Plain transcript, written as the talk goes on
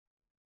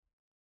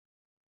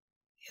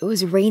It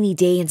was a rainy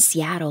day in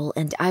Seattle,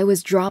 and I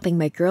was dropping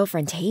my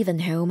girlfriend Haven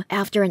home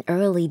after an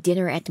early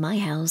dinner at my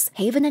house.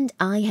 Haven and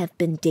I have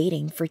been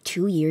dating for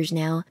 2 years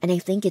now, and I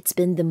think it's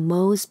been the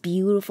most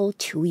beautiful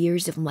 2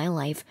 years of my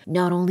life.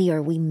 Not only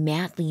are we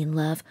madly in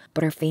love,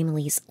 but our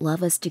families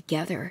love us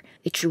together.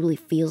 It truly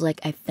feels like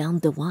I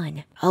found the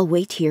one. I'll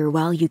wait here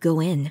while you go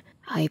in.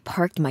 I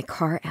parked my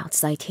car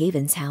outside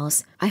Haven's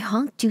house. I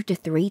honked 2 to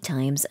 3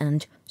 times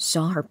and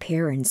saw her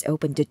parents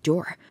open the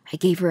door. I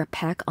gave her a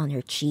peck on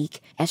her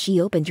cheek as she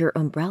opened her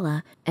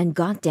umbrella and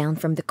got down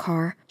from the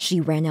car.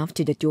 She ran off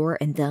to the door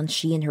and then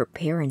she and her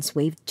parents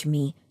waved to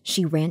me.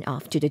 She ran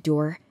off to the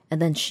door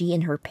and then she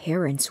and her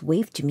parents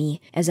waved to me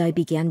as I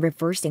began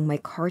reversing my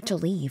car to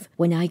leave.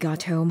 When I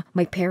got home,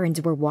 my parents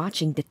were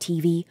watching the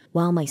TV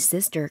while my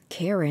sister,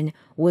 Karen,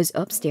 was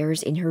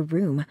upstairs in her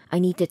room. I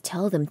need to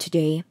tell them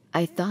today.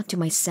 I thought to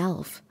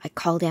myself. I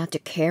called out to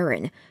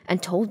Karen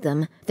and told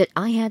them that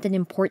I had an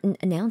important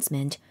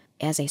announcement.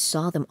 As I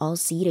saw them all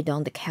seated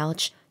on the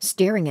couch,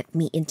 staring at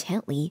me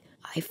intently,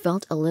 I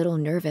felt a little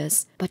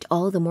nervous, but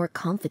all the more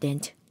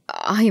confident.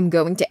 I am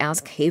going to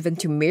ask Haven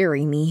to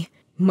marry me.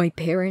 My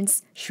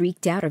parents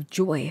shrieked out of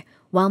joy,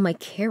 while my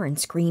Karen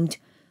screamed,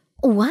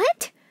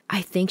 "What?"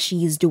 I think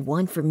she is the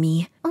one for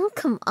me. Oh,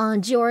 come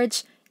on,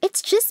 George.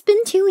 It's just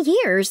been 2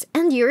 years,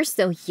 and you're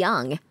so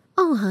young.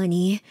 Oh,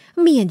 honey,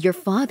 me and your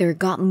father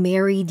got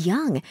married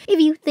young. If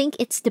you think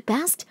it's the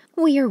best,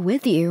 we are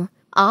with you.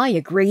 I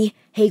agree.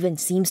 Haven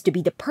seems to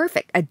be the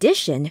perfect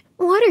addition.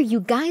 What are you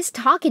guys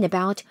talking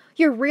about?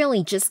 You're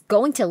really just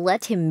going to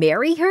let him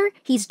marry her?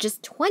 He's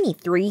just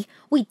 23.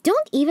 We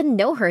don't even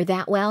know her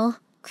that well.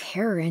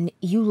 Karen,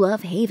 you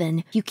love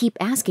Haven. You keep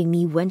asking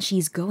me when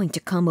she's going to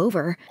come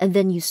over, and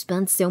then you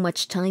spend so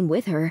much time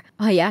with her.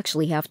 I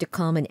actually have to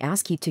come and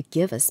ask you to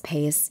give us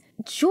space.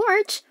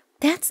 George,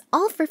 that's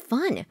all for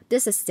fun.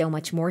 This is so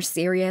much more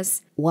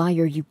serious. Why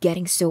are you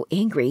getting so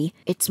angry?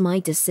 It's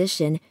my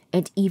decision,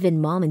 and even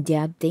Mom and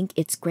Dad think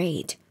it's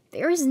great.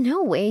 There is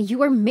no way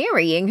you are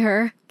marrying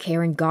her.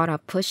 Karen got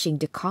up, pushing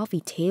the coffee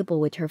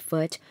table with her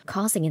foot,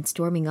 causing and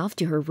storming off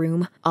to her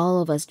room.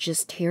 All of us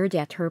just stared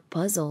at her,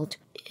 puzzled.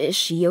 Is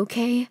she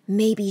okay?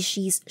 Maybe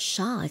she's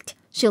shocked.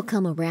 She'll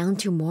come around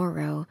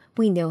tomorrow.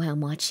 We know how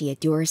much she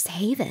adores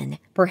Haven.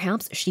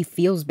 Perhaps she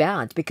feels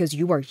bad because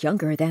you are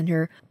younger than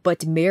her,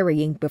 but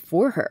marrying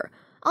before her.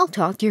 I'll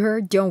talk to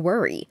her, don't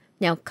worry.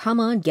 Now come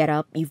on, get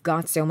up. You've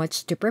got so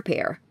much to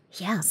prepare.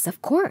 Yes,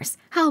 of course.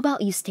 How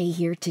about you stay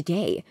here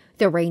today?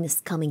 The rain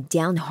is coming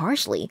down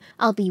harshly.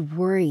 I'll be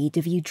worried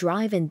if you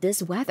drive in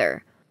this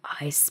weather.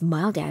 I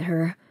smiled at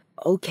her.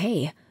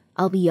 Okay,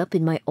 I'll be up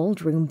in my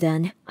old room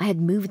then. I had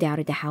moved out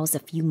of the house a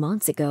few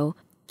months ago.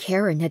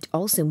 Karen had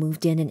also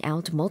moved in and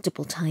out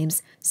multiple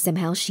times.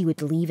 Somehow she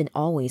would leave and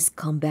always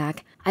come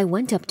back. I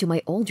went up to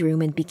my old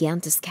room and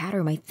began to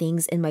scatter my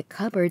things in my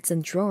cupboards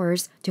and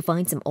drawers to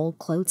find some old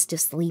clothes to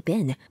sleep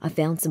in. I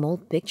found some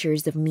old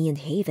pictures of me and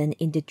Haven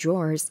in the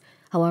drawers.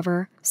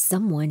 However,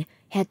 someone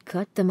had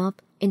cut them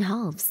up in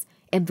halves,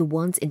 and the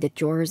ones in the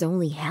drawers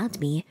only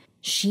had me.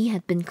 She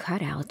had been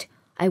cut out.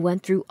 I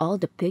went through all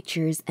the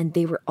pictures and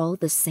they were all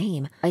the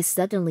same. I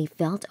suddenly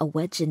felt a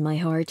wedge in my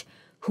heart.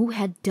 Who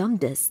had done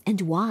this and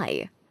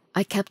why?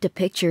 I kept the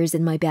pictures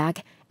in my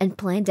bag and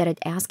planned that I'd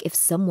ask if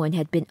someone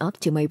had been up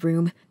to my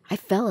room. I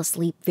fell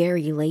asleep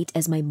very late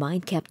as my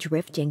mind kept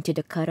drifting to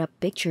the cut-up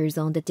pictures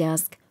on the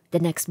desk. The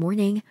next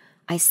morning,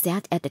 I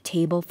sat at the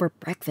table for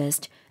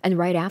breakfast, and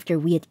right after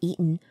we had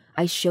eaten,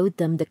 I showed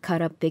them the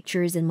cut-up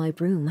pictures in my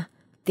room.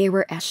 They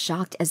were as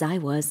shocked as I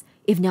was,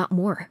 if not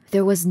more.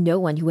 There was no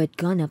one who had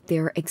gone up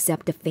there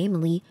except the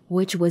family,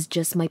 which was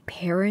just my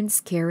parents,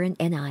 Karen,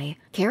 and I.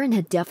 Karen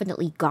had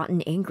definitely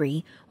gotten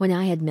angry when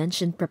I had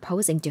mentioned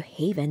proposing to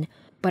Haven,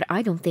 but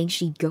I don't think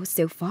she'd go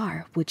so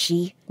far, would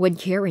she? When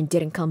Karen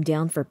didn't come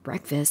down for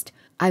breakfast,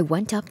 I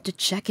went up to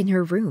check in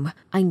her room.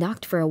 I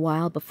knocked for a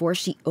while before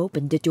she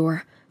opened the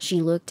door.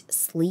 She looked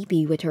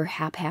sleepy with her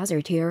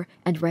haphazard hair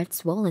and red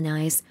swollen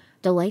eyes.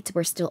 The lights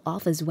were still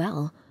off as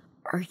well.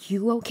 Are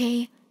you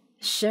okay?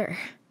 Sure.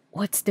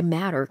 What's the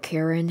matter,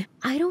 Karen?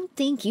 I don't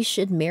think you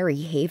should marry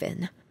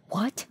Haven.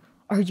 What?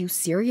 Are you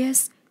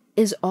serious?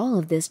 Is all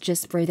of this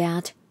just for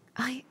that?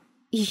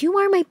 You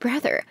are my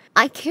brother.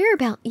 I care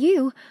about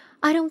you.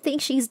 I don't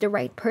think she's the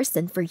right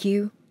person for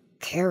you.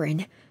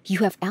 Karen, you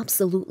have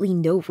absolutely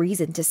no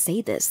reason to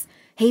say this.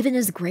 Haven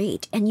is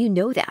great, and you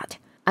know that.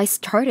 I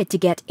started to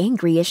get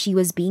angry as she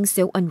was being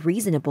so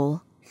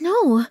unreasonable.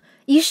 No,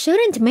 you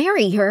shouldn't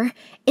marry her.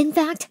 In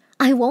fact,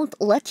 I won't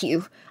let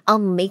you. I'll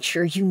make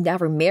sure you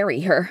never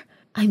marry her.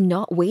 I'm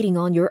not waiting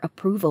on your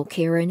approval,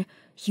 Karen.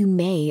 You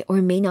may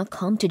or may not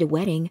come to the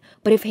wedding,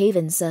 but if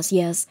Haven says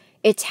yes,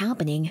 it's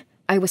happening.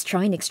 I was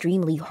trying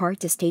extremely hard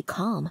to stay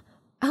calm.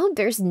 Oh,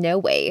 there's no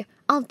way.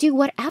 I'll do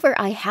whatever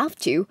I have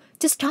to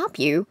stop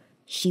you.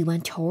 She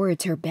went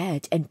towards her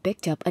bed and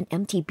picked up an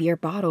empty beer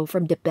bottle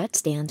from the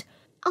bedstand.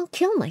 I'll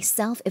kill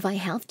myself if I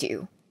have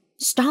to.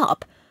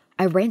 Stop!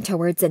 I ran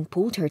towards and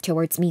pulled her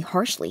towards me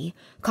harshly,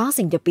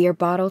 causing the beer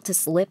bottle to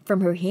slip from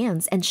her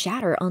hands and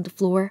shatter on the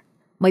floor.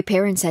 My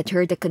parents had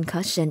heard the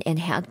concussion and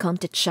had come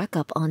to check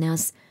up on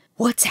us.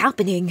 What's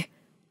happening?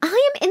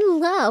 I am in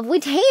love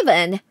with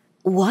Haven.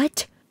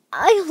 What?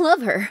 I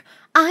love her.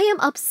 I am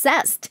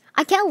obsessed.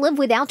 I can't live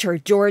without her,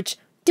 George.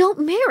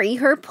 Don't marry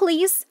her,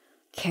 please.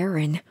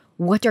 Karen,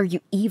 what are you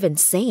even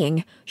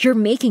saying? You're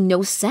making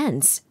no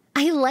sense.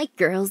 I like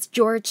girls,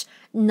 George.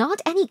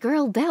 Not any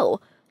girl,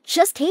 though.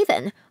 Just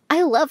Haven.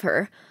 I love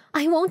her.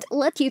 I won't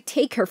let you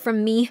take her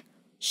from me.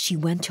 She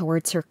went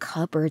towards her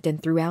cupboard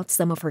and threw out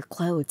some of her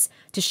clothes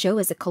to show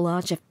us a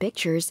collage of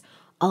pictures.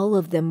 All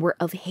of them were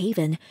of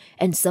Haven,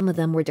 and some of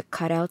them were the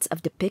cutouts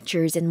of the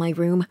pictures in my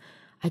room.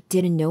 I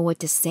didn't know what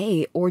to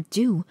say or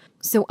do,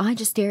 so I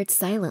just stared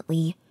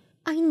silently.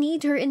 I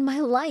need her in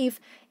my life.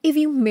 If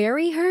you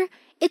marry her,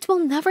 it will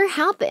never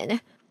happen.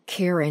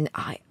 Karen,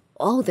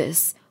 all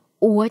this.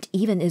 What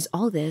even is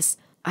all this?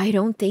 I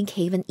don't think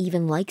Haven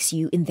even likes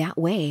you in that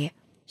way.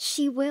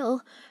 She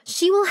will.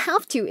 She will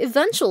have to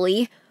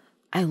eventually.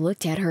 I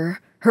looked at her.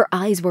 Her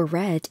eyes were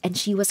red and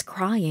she was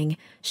crying.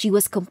 She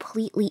was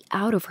completely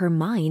out of her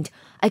mind.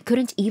 I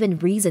couldn't even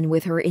reason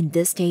with her in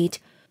this state.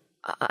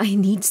 I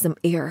need some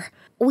air.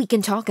 We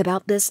can talk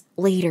about this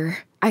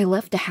later. I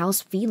left the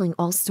house feeling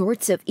all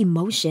sorts of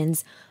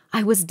emotions.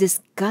 I was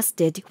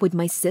disgusted with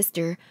my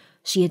sister.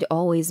 She had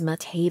always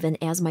met Haven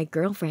as my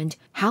girlfriend.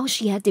 How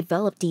she had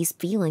developed these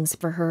feelings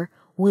for her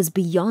was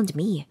beyond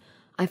me.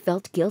 I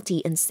felt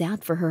guilty and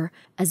sad for her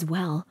as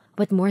well.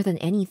 But more than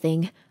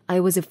anything,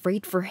 I was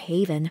afraid for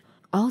Haven.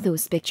 All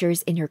those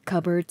pictures in her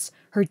cupboards,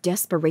 her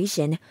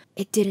desperation,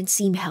 it didn't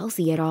seem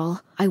healthy at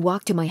all. I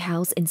walked to my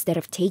house instead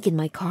of taking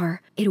my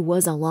car. It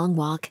was a long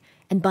walk,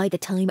 and by the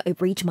time I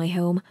reached my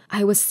home,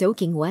 I was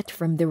soaking wet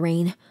from the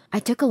rain. I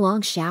took a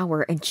long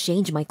shower and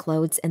changed my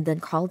clothes and then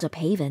called up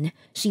Haven.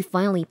 She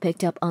finally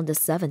picked up on the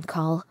 7th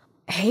call.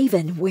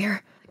 Haven,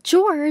 where?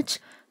 George!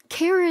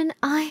 Karen,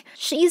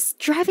 she's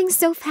driving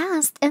so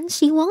fast and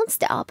she won't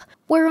stop.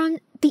 We're on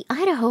the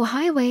Idaho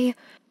highway.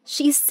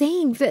 She's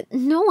saying that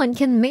no one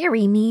can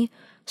marry me.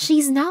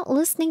 She's not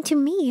listening to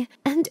me,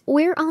 and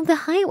we're on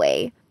the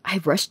highway.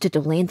 I rushed to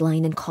the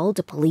landline and called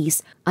the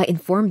police. I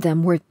informed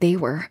them where they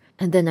were,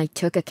 and then I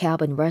took a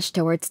cab and rushed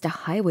towards the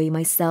highway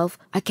myself.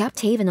 I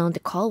kept Haven on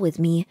the call with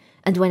me,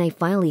 and when I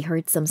finally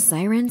heard some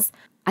sirens,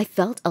 I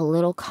felt a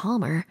little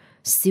calmer.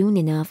 Soon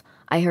enough,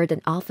 I heard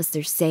an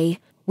officer say,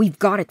 "We've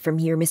got it from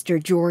here,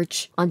 Mr.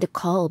 George," on the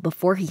call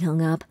before he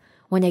hung up.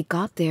 When I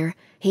got there,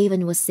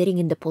 Haven was sitting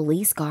in the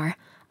police car.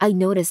 I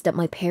noticed that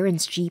my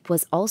parents' Jeep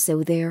was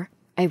also there.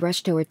 I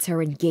rushed towards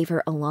her and gave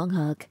her a long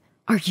hug.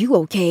 "Are you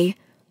okay?"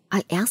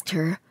 I asked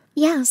her.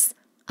 "Yes.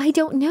 I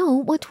don't know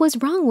what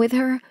was wrong with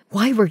her."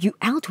 "Why were you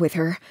out with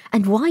her?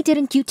 And why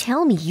didn't you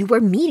tell me you were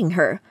meeting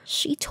her?"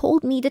 "She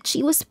told me that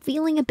she was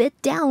feeling a bit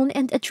down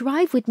and a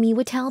drive with me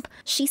would help.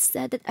 She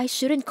said that I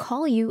shouldn't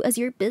call you as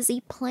you're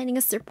busy planning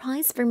a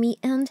surprise for me,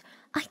 and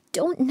I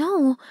don't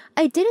know.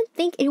 I didn't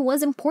think it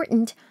was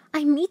important.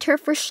 I meet her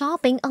for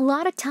shopping a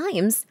lot of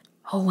times."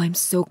 "Oh, I'm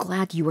so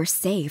glad you were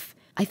safe."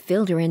 I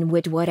filled her in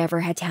with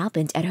whatever had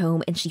happened at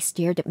home and she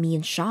stared at me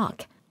in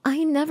shock.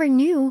 "I never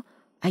knew."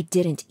 I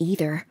didn't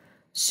either.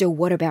 "So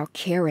what about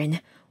Karen?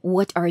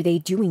 What are they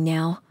doing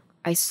now?"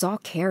 I saw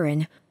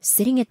Karen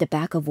sitting at the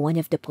back of one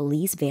of the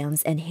police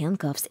vans and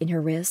handcuffs in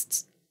her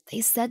wrists.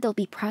 "They said they'll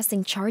be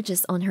pressing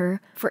charges on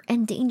her for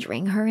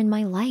endangering her in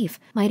my life.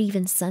 Might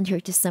even send her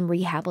to some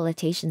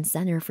rehabilitation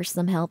center for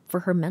some help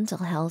for her mental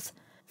health."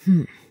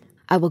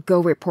 I will go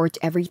report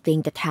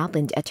everything that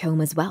happened at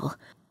home as well.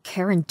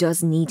 Karen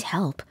does need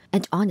help,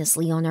 and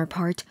honestly, on our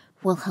part,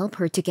 we'll help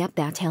her to get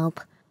that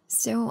help.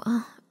 "So,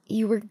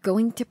 you were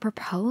going to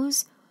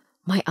propose?"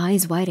 My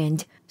eyes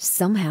widened.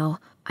 Somehow,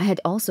 I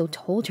had also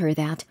told her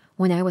that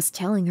when I was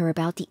telling her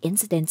about the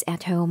incidents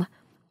at home.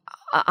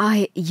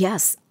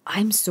 Yes,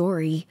 I'm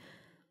sorry."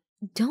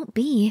 "Don't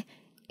be.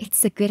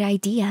 It's a good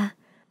idea."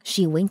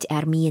 She winked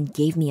at me and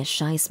gave me a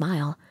shy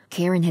smile.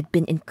 Karen had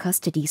been in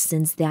custody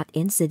since that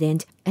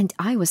incident, and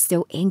I was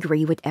so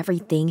angry with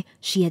everything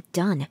she had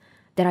done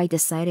that I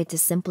decided to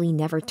simply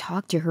never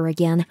talk to her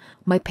again.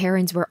 My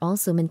parents were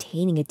also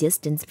maintaining a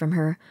distance from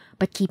her,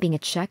 but keeping a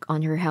check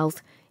on her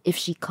health. If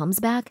she comes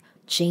back,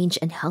 changed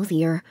and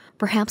healthier,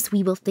 perhaps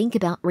we will think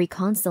about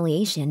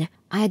reconciliation.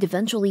 I had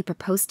eventually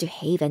proposed to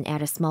Haven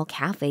at a small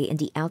cafe in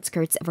the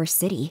outskirts of our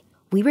city.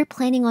 We were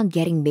planning on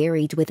getting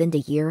married within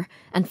the year,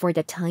 and for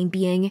the time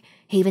being,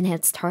 Haven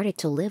had started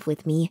to live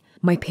with me.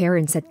 My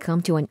parents had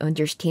come to an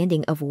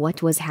understanding of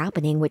what was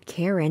happening with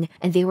Karen,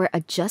 and they were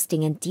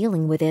adjusting and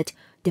dealing with it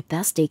the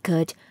best they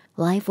could.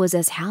 Life was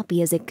as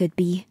happy as it could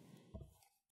be.